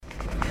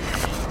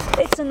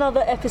It's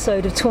another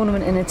episode of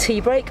Tournament in a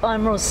Tea Break.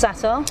 I'm Ros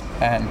Sattar.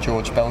 And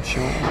George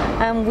Belshaw.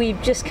 And we've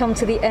just come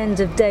to the end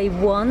of day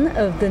one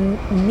of the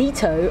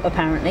NITO,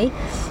 apparently,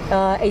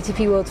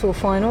 ATP World Tour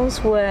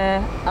Finals,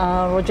 where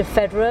Roger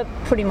Federer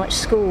pretty much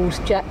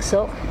schooled Jack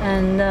Sock,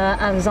 and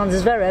Alexander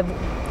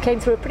Zverev came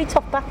through a pretty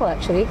tough battle,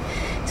 actually,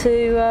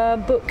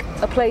 to book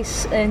a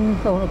place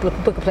in, well, not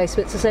book a place,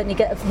 but to certainly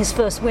get his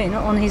first win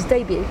on his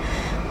debut.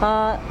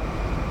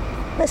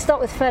 Let's start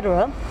with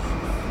Federer.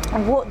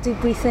 What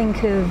did we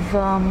think of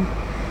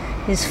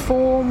his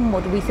form?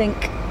 What do we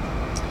think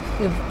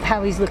of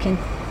how he's looking?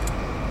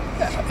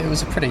 Yeah, it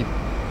was a pretty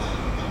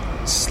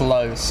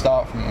slow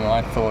start from him,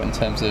 I thought, in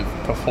terms of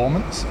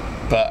performance,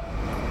 but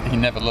he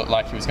never looked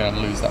like he was going to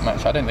lose that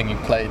match. I don't think he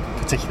played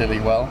particularly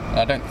well.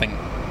 I don't think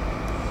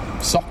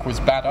Sock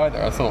was bad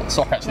either. I thought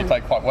Sock actually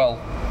played quite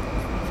well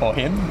for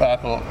him, but I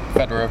thought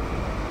Federer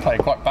played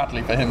quite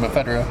badly for him, but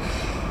Federer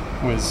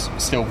was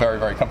still very,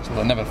 very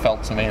comfortable. It never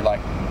felt to me like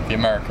the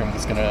American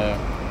was going to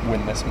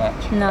win this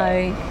match. No,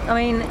 I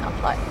mean,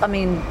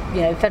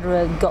 you know,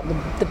 Federer got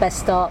the best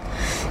start,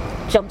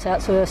 jumped out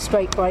to a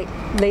straight break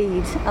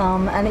lead,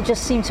 and it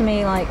just seemed to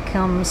me like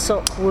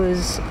Sock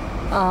was.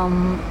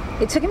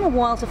 It took him a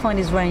while to find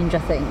his range, I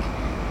think.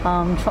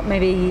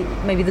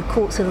 Maybe the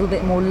court's a little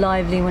bit more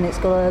lively when it's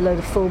got a load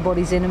of full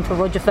bodies in, and for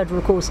Roger Federer,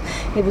 of course,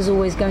 it was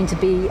always going to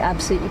be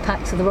absolutely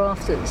packed to the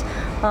rafters.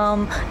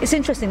 It's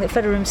interesting that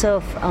Federer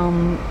himself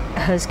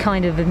has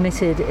kind of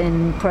admitted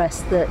in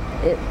press that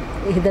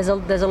there's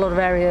a lot of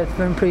area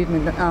for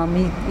improvement.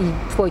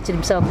 He quoted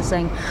himself as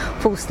saying,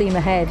 "Full steam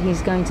ahead."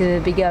 He's going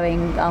to be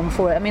going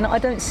for it. I mean, I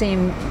don't see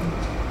him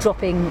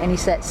dropping any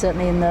sets,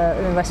 certainly in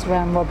the rest of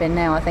round robin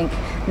now. I think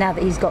now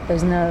that he's got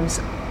those nerves.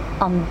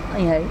 You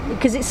know,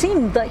 because it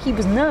seemed that he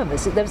was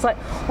nervous. There was like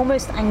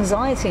almost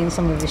anxiety in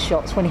some of his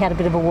shots when he had a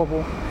bit of a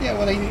wobble. Yeah,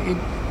 well, he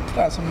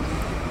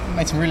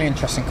made some really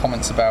interesting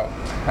comments about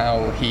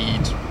how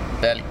he'd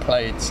barely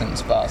played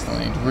since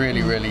Barcelona. He'd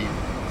really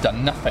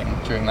done nothing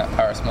during that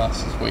Paris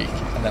Masters week,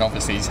 and then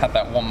obviously he's had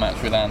that one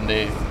match with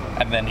Andy,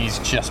 and then he's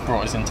just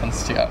brought his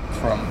intensity up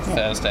from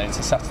Thursday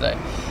to Saturday.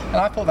 And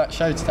I thought that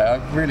showed today.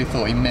 I really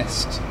thought he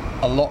missed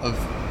a lot of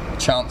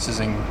chances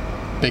in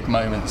big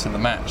moments in the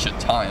match at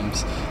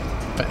times.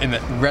 But in the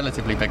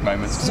relatively big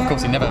moments, because of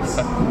course he never.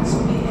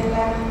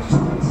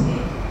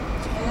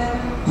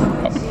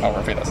 I'll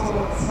repeat that.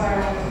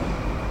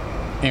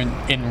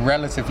 In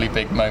relatively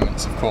big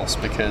moments, of course,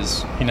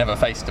 because he never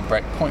faced a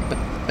break point. But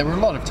there were a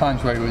lot of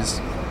times where he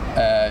was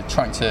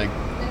trying to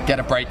get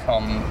a break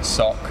on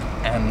Sock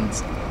and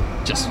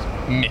just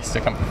missed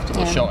a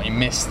comfortable shot. He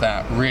missed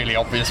that really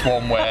obvious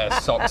one where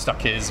Sock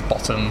stuck his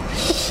bottom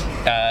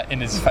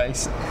in his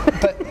face,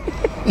 but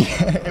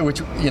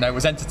which, you know,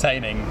 was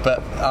entertaining.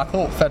 But I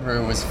thought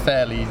Federer was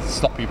fairly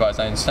sloppy by his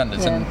own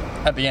standards, and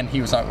at the end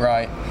he was like,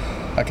 right,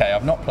 okay,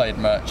 I've not played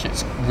much.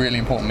 It's really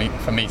important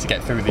for me to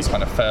get through these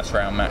kind of first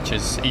round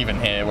matches,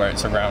 even here where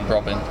it's a round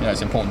robin. You know,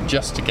 it's important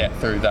just to get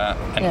through that,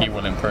 and he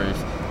will improve.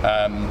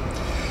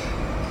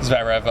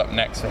 Zverev up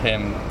next for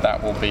him.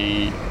 That will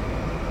be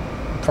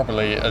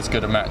probably as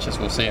good a match as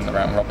we'll see in the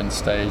round robin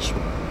stage.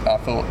 I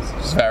thought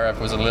Zverev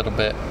was a little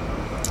bit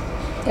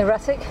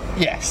erratic?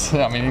 Yes,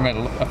 I mean he made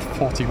a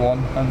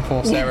 41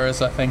 unforced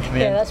errors, I think, in the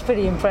end. Yeah, that's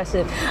pretty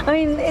impressive. I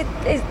mean,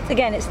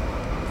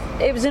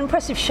 it was an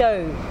impressive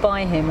show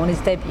by him on his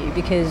debut,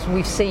 because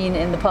we've seen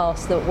in the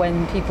past that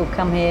when people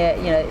come here,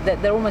 you know,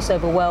 they're almost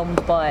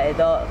overwhelmed by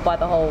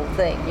the whole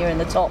thing. You're in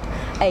the top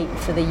 8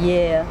 for the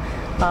year.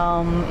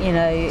 You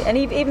know, and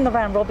even the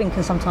round robin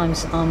can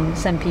sometimes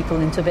send people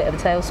into a bit of a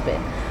tailspin.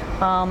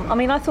 I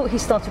mean, I thought he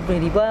started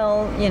really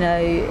well. You know,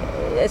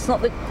 it's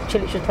not that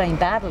Cilic was playing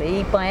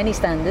badly by any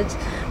standards,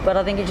 but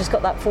I think he just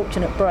got that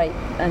fortunate break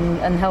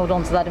and held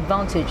on to that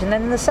advantage. And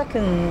then in the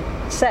second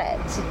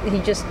set, he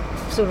just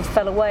sort of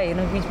fell away.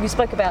 And we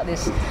spoke about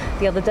this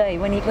the other day.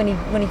 When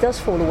he does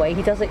fall away,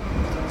 he does it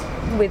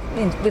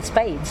with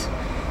spades.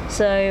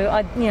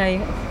 So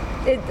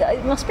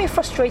it must be a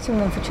frustrating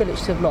one for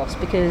Cilic to have lost,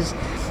 because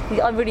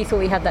I really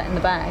thought he had that in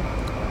the bag.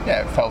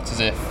 Yeah, it felt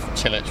as if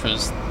Cilic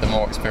was the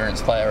more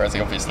experienced player, as he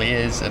obviously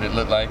is, and it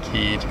looked like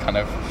he'd kind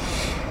of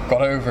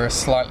got over a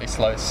slightly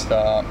slow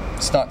start,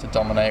 started to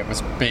dominate,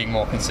 was being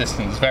more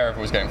consistent. Zverev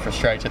was getting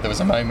frustrated. There was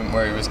a moment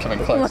where he was coming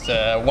close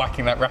to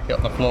whacking that racket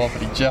on the floor,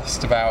 but he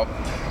just about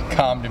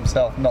calmed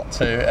himself not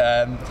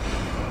to.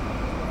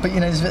 But, you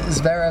know,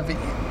 Zverev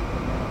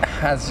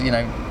has, you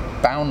know,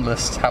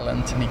 boundless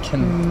talent, and he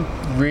can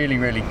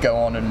really go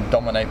on and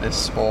dominate this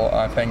sport.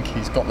 I think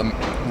he's got the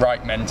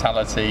right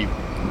mentality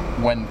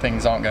when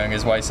things aren't going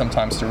his way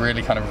sometimes to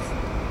really kind of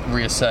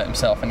reassert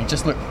himself, and he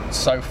just looked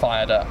so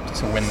fired up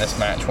to win this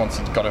match once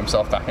he'd got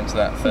himself back into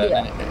that third.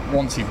 And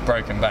once he'd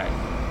broken back,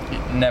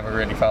 it never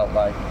really felt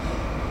like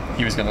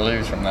he was going to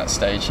lose from that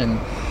stage, and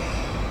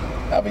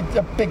that'll be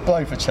a big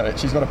blow for Cilic.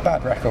 He's got a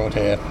bad record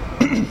here.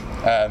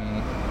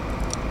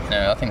 You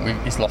know, I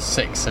think he's lost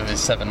 6 of his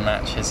 7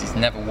 matches. He's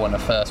never won a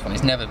first one.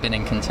 He's never been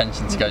in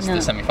contention to go to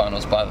the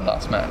semi-finals by the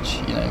last match.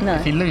 You know,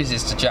 if he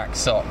loses to Jack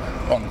Sock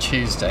on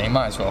Tuesday, he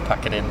might as well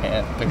pack it in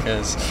here,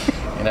 because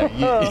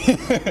You know,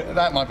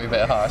 that might be a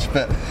bit harsh,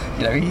 but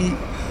you know,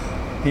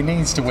 he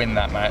needs to win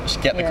that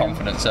match, get the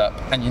confidence up,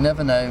 and you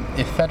never know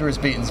if Federer's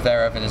beaten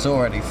Zverev and is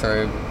already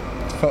through,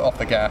 foot off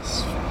the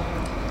gas.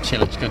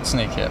 Cilic could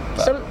sneak it.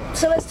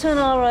 So let's turn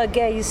our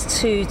gaze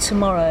to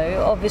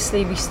tomorrow.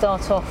 Obviously, we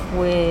start off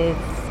with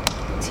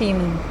Thiem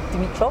and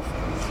Dimitrov.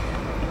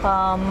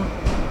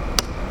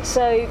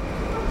 So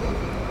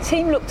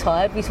Thiem looked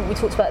tired. We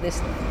talked about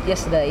this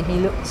yesterday. He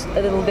looked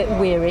a little bit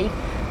weary.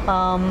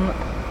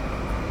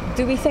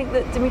 Do we think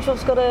that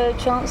Dimitrov's got a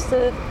chance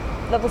to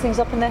level things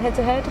up in their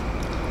head-to-head?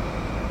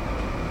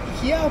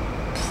 Yeah,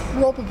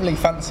 probably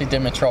fancy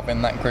Dimitrov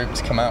in that group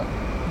to come out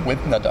with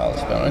Nadal,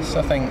 to be honest.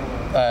 I think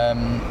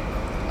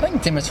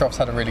Dimitrov's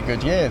had a really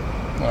good year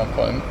when I've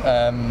got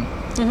him.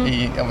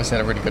 He obviously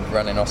had a really good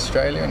run in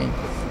Australia, and he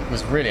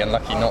was really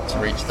unlucky not to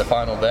reach the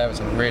final there. It was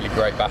a really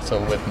great battle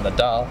with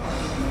Nadal.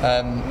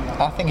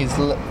 I think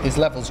his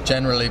level's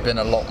generally been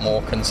a lot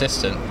more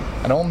consistent,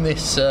 and on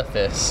this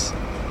surface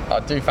I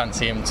do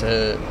fancy him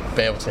to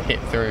be able to hit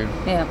through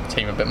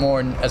Thiem a bit more,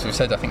 and as we've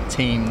said, I think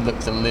Thiem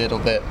looks a little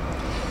bit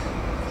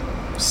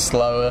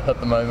slower at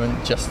the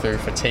moment just through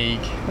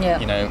fatigue.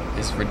 You know,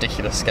 his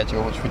ridiculous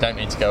schedule, which we don't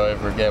need to go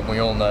over again. We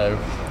all know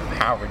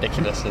how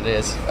ridiculous it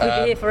is.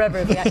 We'd be here forever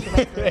if we actually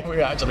went through it.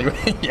 We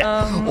actually,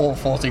 all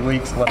 40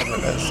 weeks, whatever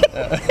it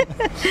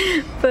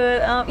is.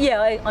 But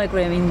I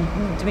agree. I mean,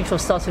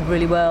 Dimitrov started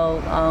really well.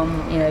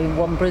 You know,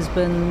 won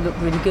Brisbane, looked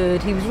really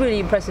good. He was really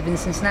impressive in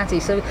Cincinnati.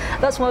 So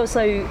that's why I was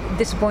so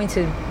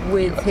disappointed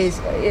with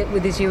his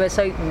US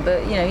Open.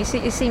 But you know,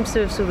 he seems to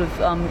have sort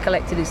of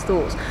collected his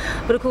thoughts.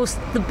 But of course,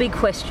 the big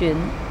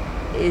question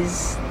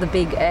is the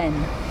big N.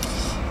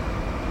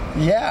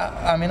 Yeah,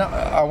 I mean,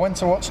 I went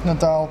to watch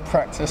Nadal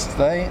practice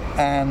today,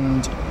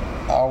 and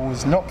I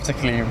was not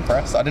particularly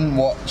impressed. I didn't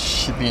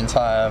watch the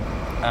entire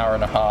hour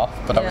and a half,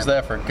 but I was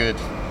there for a good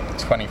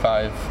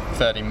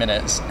 25-30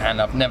 minutes, and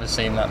I've never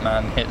seen that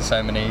man hit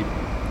so many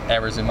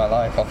errors in my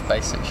life off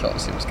basic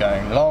shots. It was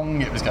going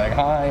long, it was going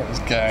high, it was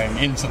going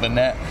into the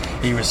net.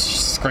 He was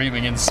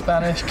screaming in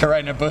Spanish.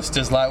 Carreño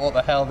Busta's like, what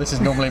the hell, this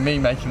is normally me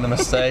making the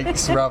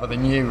mistakes rather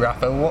than you,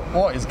 Rafa.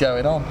 What is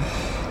going on?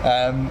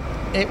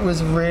 It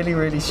was really,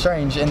 really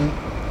strange, and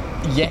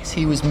yes,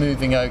 he was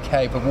moving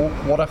okay, but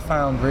what I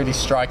found really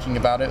striking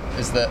about it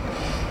is that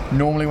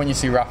normally when you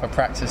see Rafa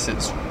practice,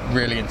 it's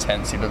really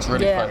intense. He looks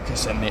really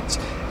focused, and it's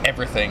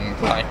everything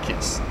like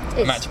it's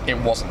magic. It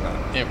wasn't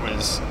that. It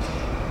was,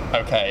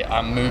 okay,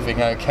 I'm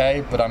moving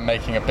okay, but I'm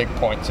making a big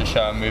point to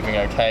show I'm moving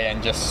okay,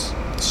 and just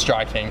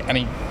striking, and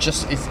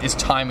his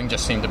timing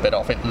just seemed a bit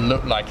off. It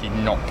looked like he'd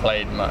not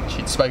played much.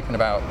 He'd spoken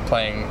about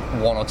playing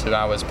 1 or 2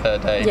 hours per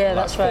day for the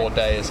last 4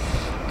 days,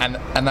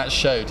 and that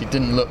showed. He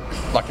didn't look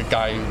like a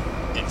guy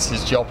who it's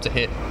his job to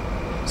hit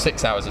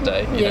 6 hours a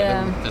day. You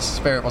know, the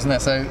spirit wasn't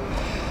there. So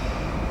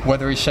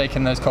whether he's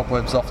shaking those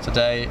cobwebs off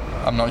today,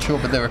 I'm not sure,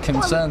 but there are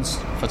concerns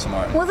for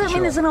tomorrow. Well, I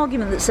mean, there's an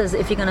argument that says that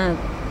if you're going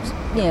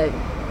to,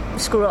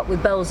 screw up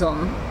with bells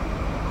on,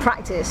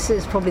 practice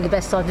is probably the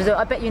best time to do it.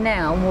 I bet you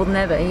now, more than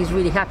ever, he's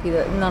really happy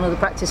that none of the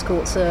practice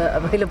courts are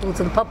available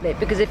to the public,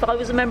 because if I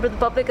was a member of the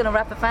public and a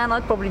Rafa fan,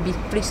 I'd probably be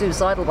pretty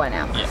suicidal by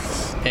now.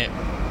 Yeah.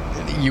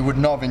 You would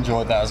not have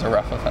enjoyed that as a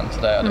Rafa fan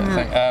today, I don't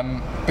think.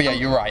 But yeah,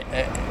 you're right.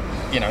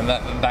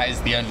 That is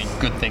the only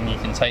good thing you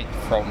can take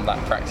from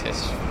that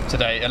practice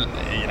today.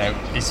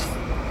 He's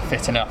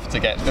fit enough to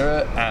get through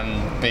it,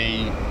 and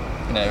B,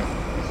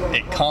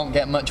 it can't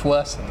get much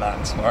worse than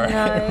that tomorrow.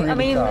 No, really I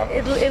mean, can't.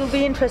 it'll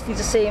be interesting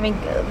to see. I mean,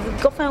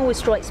 Goffin always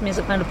strikes me as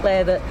a kind of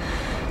player that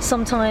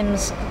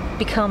sometimes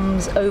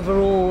becomes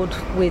overawed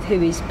with who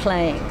he's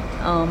playing.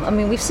 I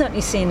mean, we've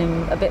certainly seen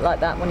him a bit like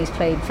that when he's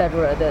played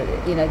Federer.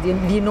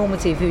 The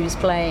enormity of who he's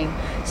playing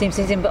seems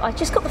to him. But I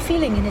just got the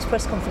feeling in his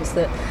press conference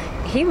that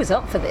he was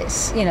up for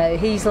this.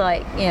 He's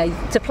like,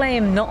 to play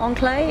him not on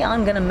clay,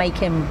 I'm going to make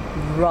him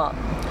run.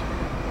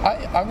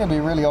 I'm going to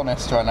be really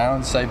honest right now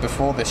and say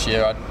before this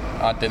year,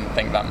 I didn't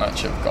think that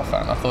much of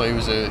Goffin. I thought he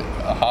was a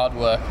hard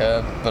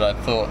worker, but I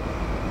thought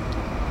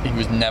he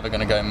was never going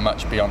to go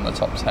much beyond the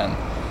top 10.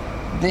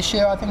 This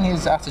year, I think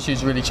his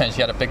attitude's really changed.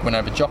 He had a big win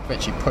over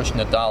Djokovic. He pushed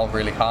Nadal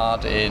really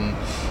hard in,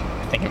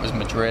 I think it was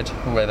Madrid,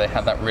 where they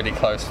had that really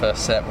close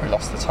first set where he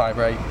lost the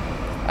tiebreak.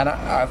 And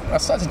I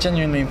started to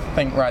genuinely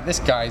think, right, this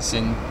guy's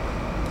in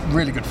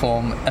really good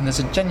form, and there's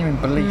a genuine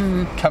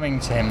belief coming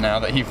to him now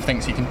that he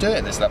thinks he can do it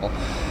at this level.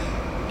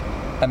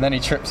 And then he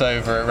trips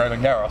over at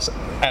Roland Garros,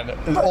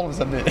 and all of a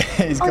sudden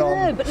he's gone.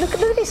 I know, but look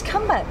at his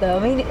comeback though. I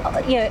mean,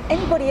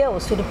 anybody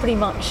else would have pretty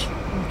much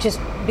just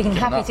been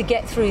happy to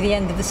get through the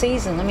end of the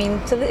season. I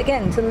mean, to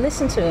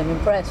listen to him in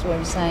press where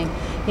he's saying,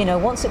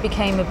 once it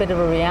became a bit of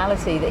a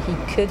reality that he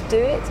could do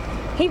it,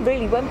 he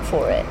really went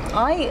for it.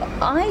 I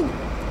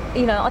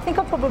think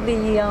I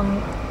probably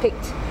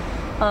picked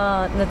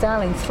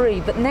Nadal in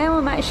 3, but now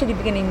I'm actually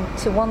beginning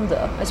to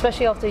wonder,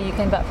 especially after you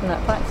came back from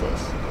that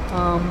practice.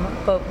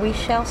 But we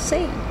shall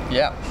see.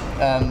 Yeah,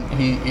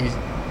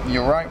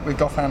 you're right with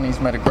Goffin. He's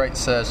made a great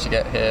surge to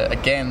get here.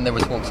 Again, there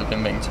was talks of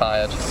him being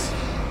tired.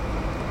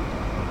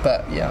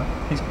 But yeah,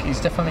 he's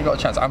definitely got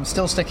a chance. I'm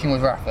still sticking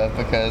with Rafa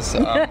because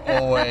I'm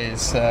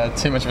always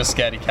too much of a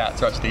scaredy cat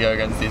to actually go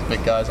against these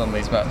big guys on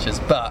these matches.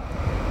 But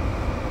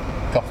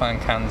Goffin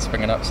can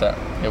spring an upset.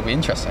 It'll be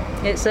interesting.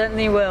 It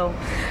certainly will.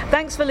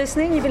 Thanks for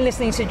listening. You've been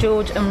listening to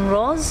George and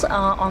Roz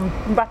on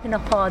wrapping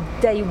up our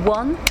day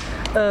 1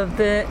 of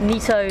the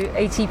Nitto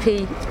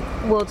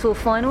ATP World Tour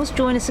Finals.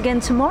 Join us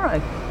again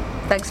tomorrow.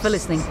 Thanks for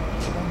listening.